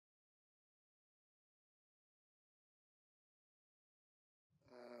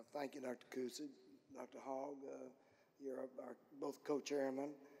Thank you, Dr. Kusig, Dr. Hogg. You're our both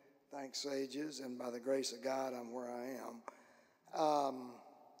co-chairmen. Thanks, Sages, and by the grace of God, I'm where I am.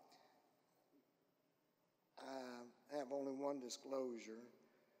 I have only one disclosure.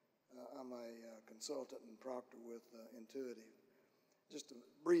 I'm a consultant and proctor with Intuitive. Just a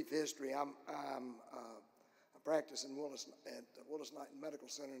brief history. I practice in at Willis-Knighton Medical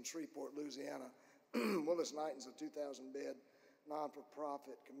Center in Shreveport, Louisiana. Willis-Knighton's a 2,000-bed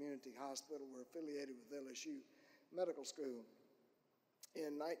non-for-profit community hospital. We're affiliated with LSU Medical School.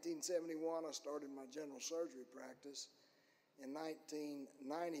 In 1971, I started my general surgery practice. In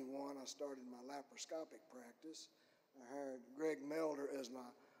 1991, I started my laparoscopic practice. I hired Greg Melder as my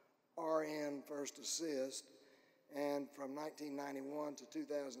RN first assist, and from 1991 to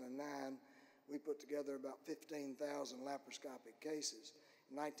 2009, we put together about 15,000 laparoscopic cases.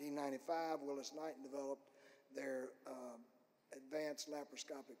 In 1995, Willis-Knighton developed their advanced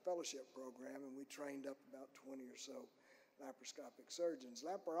laparoscopic fellowship program, and we trained up about 20 or so laparoscopic surgeons.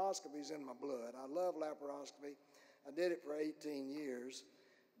 Laparoscopy is in my blood. I love laparoscopy. I did it for 18 years,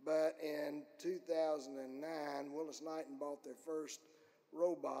 but in 2009, Willis-Knighton bought their first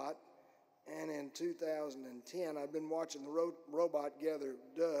robot, and in 2010, I've been watching the robot gather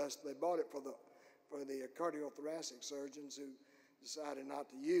dust. They bought it for the cardiothoracic surgeons who decided not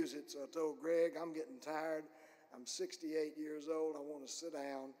to use it. So I told Greg, I'm getting tired. I'm 68 years old. I want to sit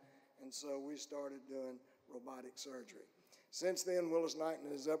down. And so we started doing robotic surgery. Since then,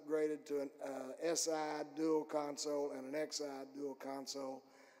 Willis-Knighton has upgraded to an SI dual console and an XI dual console.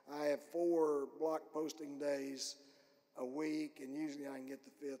 I have 4 block posting days a week, and usually I can get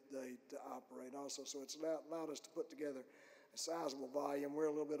the 5th day to operate also. So it's allowed us to put together a sizable volume. We're a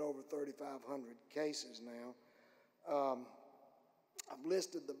little bit over 3,500 cases now. I've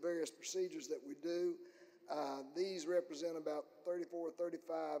listed the various procedures that we do. These represent about 34 or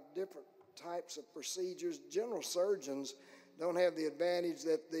 35 different types of procedures. General surgeons don't have the advantage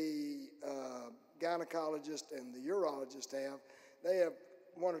that the gynecologist and the urologist have. They have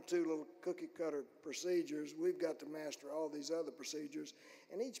 1 or 2 little cookie cutter procedures. We've got to master all these other procedures,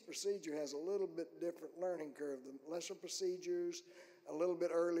 and each procedure has a little bit different learning curve. The lesser procedures, a little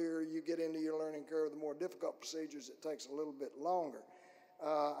bit earlier you get into your learning curve. The more difficult procedures, it takes a little bit longer.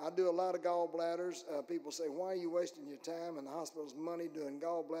 I do a lot of gallbladders. People say, why are you wasting your time and the hospital's money doing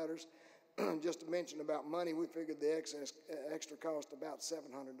gallbladders? Just to mention about money, we figured the extra cost about $700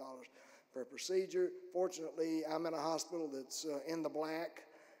 per procedure. Fortunately, I'm in a hospital that's in the black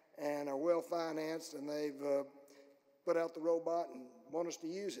and are well financed, and they've put out the robot and want us to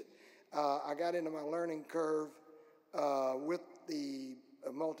use it. I got into my learning curve with the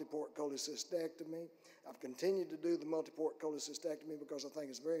multi-port cholecystectomy. I've continued to do the multi-port cholecystectomy because I think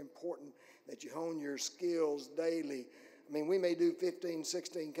it's very important that you hone your skills daily. I mean, we may do 15,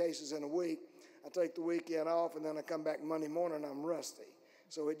 16 cases in a week. I take the weekend off, and then I come back Monday morning, I'm rusty.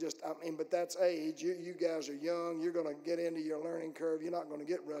 So it just, I mean, but that's age. You guys are young. You're going to get into your learning curve. You're not going to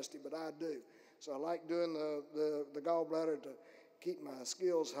get rusty, but I do. So I like doing the gallbladder to keep my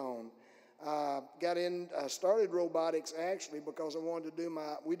skills honed. I started robotics actually because I wanted to do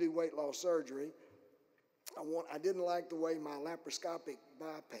we do weight loss surgery. I didn't like the way my laparoscopic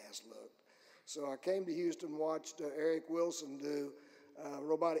bypass looked. So I came to Houston, watched Eric Wilson do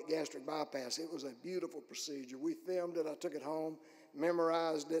robotic gastric bypass. It was a beautiful procedure. We filmed it. I took it home,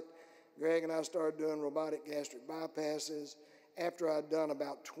 memorized it. Greg and I started doing robotic gastric bypasses. After I'd done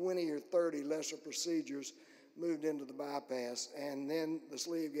about 20 or 30 lesser procedures, moved into the bypass, and then the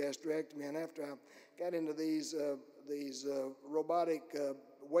sleeve gastrectomy. And after I got into these robotic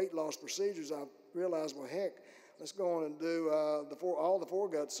weight loss procedures, I realized, well, heck, let's go on and do all the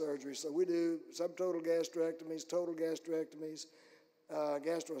foregut surgery. So we do subtotal gastrectomies, total gastrectomies,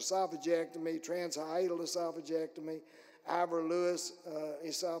 gastroesophagectomy, transhiatal esophagectomy, Ivor-Lewis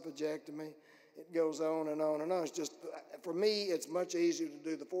esophagectomy. It goes on and on and on. It's just, for me, it's much easier to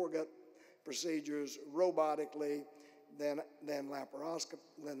do the foregut procedures robotically than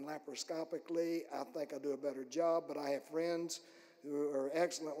laparoscopically. I think I do a better job, but I have friends who are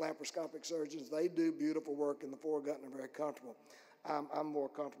excellent laparoscopic surgeons. They do beautiful work in the foregut and are very comfortable. I'm more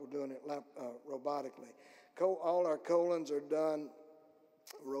comfortable doing it robotically. All our colons are done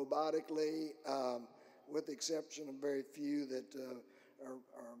robotically, with the exception of very few that are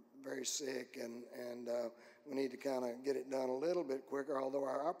very sick, and we need to kind of get it done a little bit quicker, although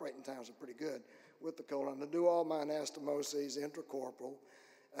our operating times are pretty good with the colon. I do all my anastomoses intracorporal.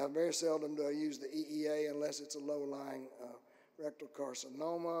 Very seldom do I use the EEA unless it's a low-lying rectal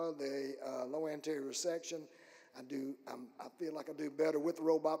carcinoma, the low anterior resection. I feel like I do better with the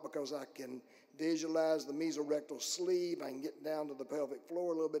robot because I can visualize the mesorectal sleeve. I can get down to the pelvic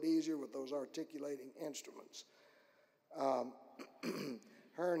floor a little bit easier with those articulating instruments.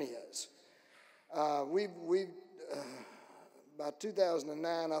 Hernias. By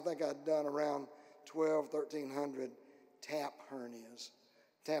 2009, I think I'd done around 1,300 tap hernias,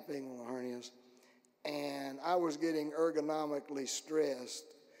 tap inguinal hernias, and I was getting ergonomically stressed.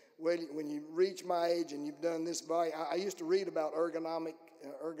 When you reach my age and you've done this volume, I used to read about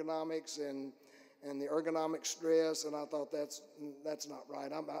ergonomics and the ergonomic stress, and I thought that's not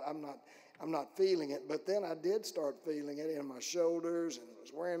right. I'm not feeling it. But then I did start feeling it in my shoulders, and it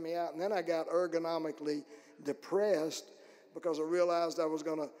was wearing me out. And then I got ergonomically depressed because I realized I was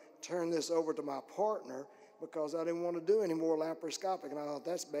going to turn this over to my partner because I didn't want to do any more laparoscopic. And I thought,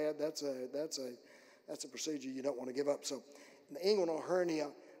 that's bad. That's a procedure you don't want to give up. So the inguinal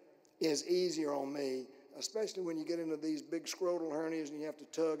hernia is easier on me, especially when you get into these big scrotal hernias and you have to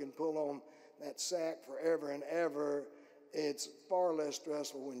tug and pull on that sac forever and ever. It's far less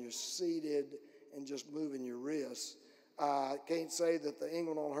stressful when you're seated and just moving your wrists. I can't say that the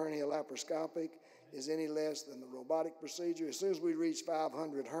inguinal hernia laparoscopic is any less than the robotic procedure. As soon as we reach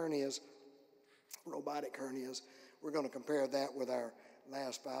 500 hernias, robotic hernias, we're going to compare that with our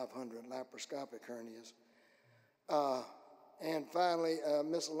last 500 laparoscopic hernias. And finally,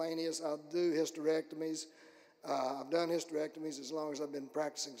 miscellaneous, I'll do hysterectomies. I've done hysterectomies as long as I've been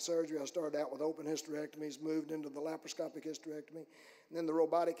practicing surgery. I started out with open hysterectomies, moved into the laparoscopic hysterectomy, and then the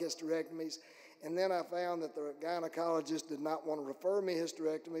robotic hysterectomies. And then I found that the gynecologist did not want to refer me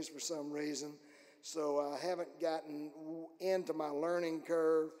hysterectomies for some reason. So I haven't gotten into my learning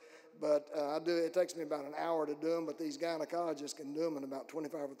curve, but I do. It takes me about an hour to do them, but these gynecologists can do them in about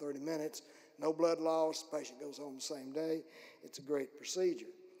 25 or 30 minutes. No blood loss. Patient goes home the same day. It's a great procedure.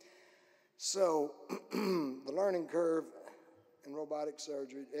 So the learning curve in robotic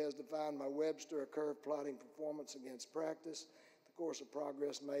surgery is defined by Webster, a curve plotting performance against practice, the course of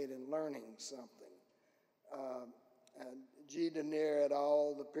progress made in learning something. G. Denier et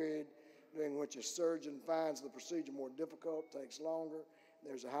al., the period during which a surgeon finds the procedure more difficult, takes longer.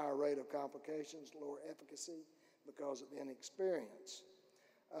 There's a higher rate of complications, lower efficacy because of inexperience.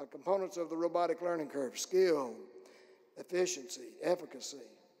 Components of the robotic learning curve: skill, efficiency, efficacy,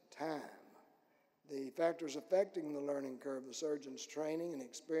 time. The factors affecting the learning curve: the surgeon's training and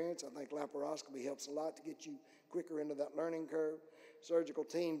experience. I think laparoscopy helps a lot to get you quicker into that learning curve. Surgical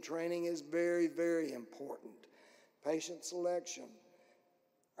team training is very, very important. Patient selection.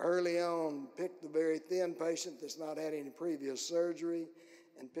 Early on, pick the very thin patient that's not had any previous surgery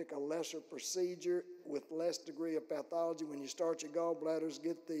and pick a lesser procedure with less degree of pathology. When you start your gallbladders,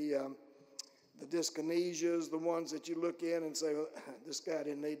 get the dyskinesias, the ones that you look in and say, well, this guy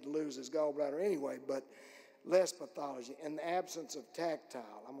didn't need to lose his gallbladder anyway, but less pathology. And the absence of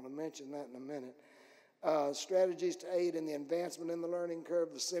tactile. I'm going to mention that in a minute. Strategies to aid in the advancement in the learning curve,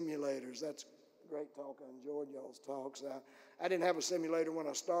 the simulators. That's a great talk. I enjoyed y'all's talks. I didn't have a simulator when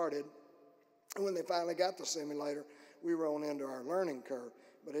I started. And when they finally got the simulator, we were on into our learning curve.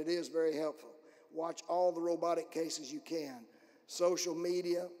 But it is very helpful. Watch all the robotic cases you can. Social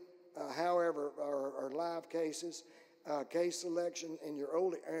media, however, are live cases. Case selection in your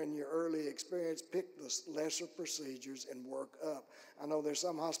early experience, pick the lesser procedures and work up. I know there's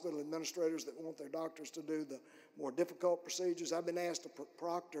some hospital administrators that want their doctors to do the more difficult procedures. I've been asked to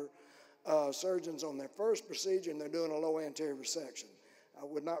proctor surgeons on their first procedure and they're doing a low anterior resection. I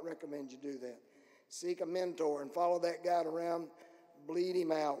would not recommend you do that. Seek a mentor and follow that guy around, bleed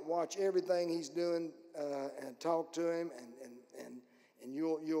him out, watch everything he's doing and talk to him and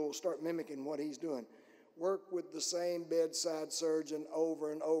you'll start mimicking what he's doing. Work with the same bedside surgeon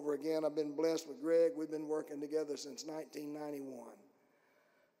over and over again. I've been blessed with Greg. We've been working together since 1991.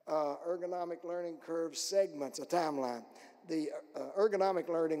 Ergonomic learning curve segments, a timeline. The ergonomic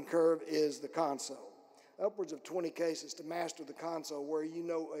learning curve is the console. Upwards of 20 cases to master the console where you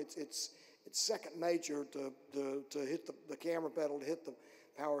know it's second nature to hit the camera pedal, to hit the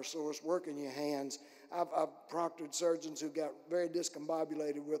power source, work in your hands. I've proctored surgeons who got very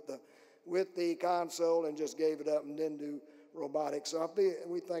discombobulated with the console and just gave it up and didn't do robotics. So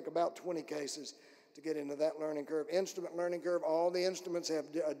we think about 20 cases to get into that learning curve. Instrument learning curve, all the instruments have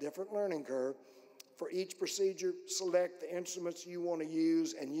a different learning curve. For each procedure, select the instruments you want to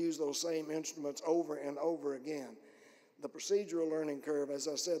use and use those same instruments over and over again. The procedural learning curve, as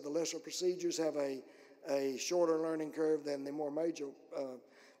I said, the lesser procedures have a shorter learning curve than the more major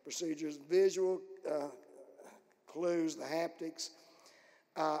procedures. Visual clues, the haptics.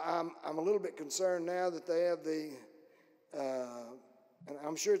 I'm a little bit concerned now that they have and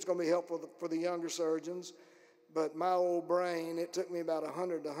I'm sure it's going to be helpful for the younger surgeons, But my old brain, it took me about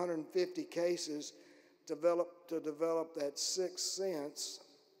 100 to 150 cases to develop that sixth sense,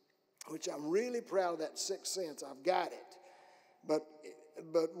 which I'm really proud of that sixth sense. I've got it. But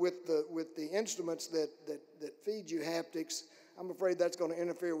with the instruments that feed you haptics, I'm afraid that's going to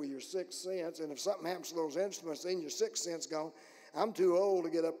interfere with your sixth sense. And if something happens to those instruments, then your sixth sense gone. I'm too old to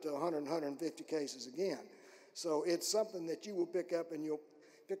get up to 100, 150 cases again. So it's something that you will pick up, and you'll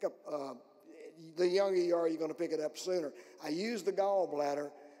pick up, the younger you are, you're going to pick it up sooner. I use the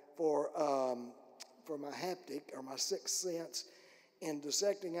gallbladder for my haptic, or my sixth sense, in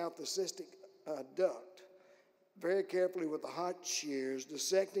dissecting out the cystic duct. Very carefully with the hot shears,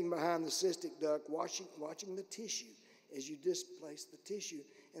 dissecting behind the cystic duct, watching the tissue as you displace the tissue,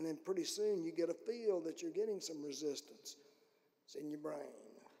 and then pretty soon you get a feel that you're getting some resistance. It's in your brain.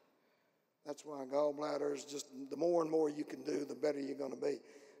 That's why gallbladder is just, the more and more you can do, the better you're going to be.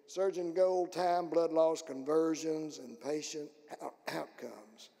 Surgeon goal, time, blood loss, conversions, and patient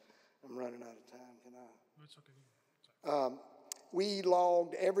outcomes. I'm running out of time, can I? No, it's okay. We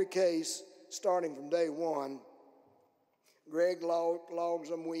logged every case starting from day one. Greg logs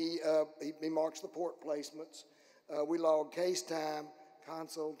them. He marks the port placements. We log case time,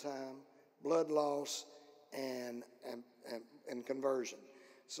 console time, blood loss, and conversion.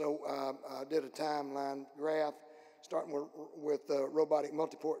 So I did a timeline graph starting with robotic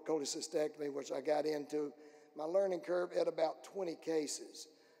multiport cholecystectomy, which I got into. My learning curve at about 20 cases.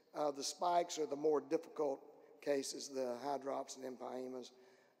 The spikes are the more difficult cases, the hydrops and empyemas.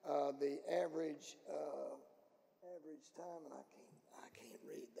 The average time, and I can't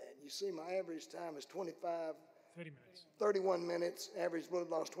read that. You see, my average time is 30 minutes. 31 minutes. Average blood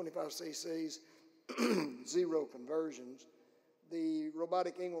loss 25 cc's. 0 conversions. The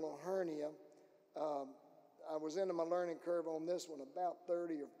robotic inguinal hernia, I was into my learning curve on this one about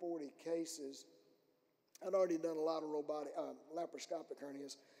 30 or 40 cases. I'd already done a lot of robotic laparoscopic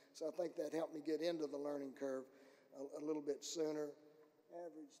hernias, so I think that helped me get into the learning curve a little bit sooner.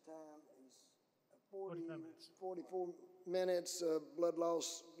 Average time is 44 minutes, blood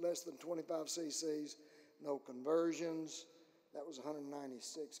loss less than 25 cc's, no conversions. That was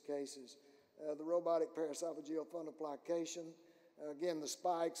 196 cases. The robotic paraesophageal fundoplication, again, the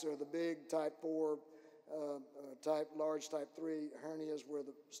spikes are the big type 4, large type 3 hernias where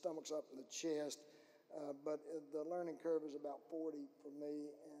the stomach's up in the chest. But the learning curve is about 40 for me,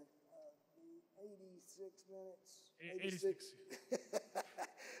 and 86 minutes. 86.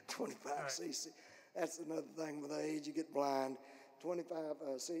 25 cc. That's another thing with age, you get blind.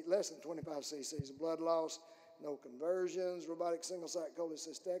 Less than 25 cc's of blood loss, no conversions, robotic single-site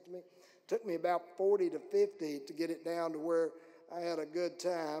cholecystectomy. Took me about 40 to 50 to get it down to where I had a good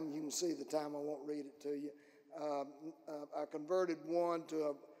time. You can see the time, I won't read it to you. I converted one to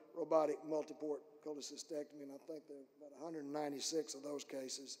a robotic multiport cholecystectomy, and I think there are about 196 of those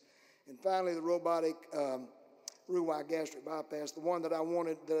cases. And finally, the robotic roux-en-y gastric bypass, the one that I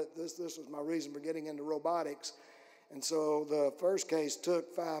wanted, this was my reason for getting into robotics. And so the first case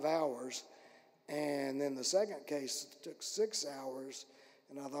took 5 hours, and then the second case took 6 hours,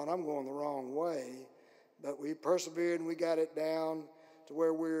 and I thought, I'm going the wrong way. But we persevered, and we got it down to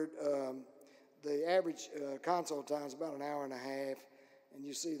where the average console time is about an hour and a half, and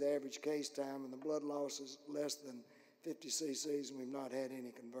you see the average case time, and the blood loss is less than 50 cc's, and we've not had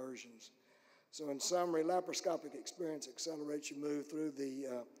any conversions. So in summary, laparoscopic experience accelerates your move through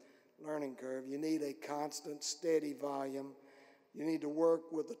the learning curve. You need a constant, steady volume. You need to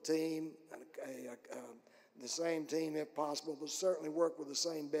work with a team, the same team if possible, but certainly work with the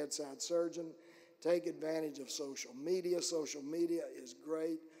same bedside surgeon. Take advantage of social media. Social media is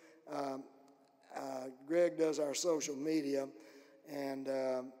great. Greg does our social media, and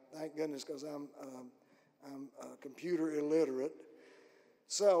thank goodness, because I'm computer illiterate.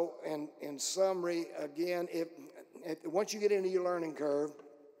 So, in summary, again, once you get into your learning curve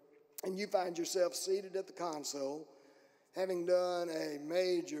and you find yourself seated at the console, having done a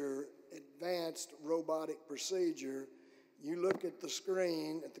major advanced robotic procedure, you look at the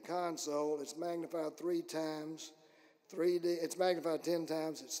screen at the console, it's magnified 3 times, 3D, it's magnified 10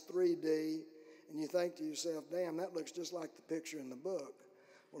 times, it's 3D, and you think to yourself, damn, that looks just like the picture in the book.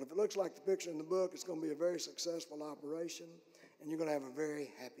 Well, if it looks like the picture in the book, it's going to be a very successful operation, and you're going to have a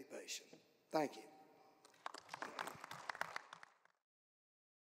very happy patient. Thank you.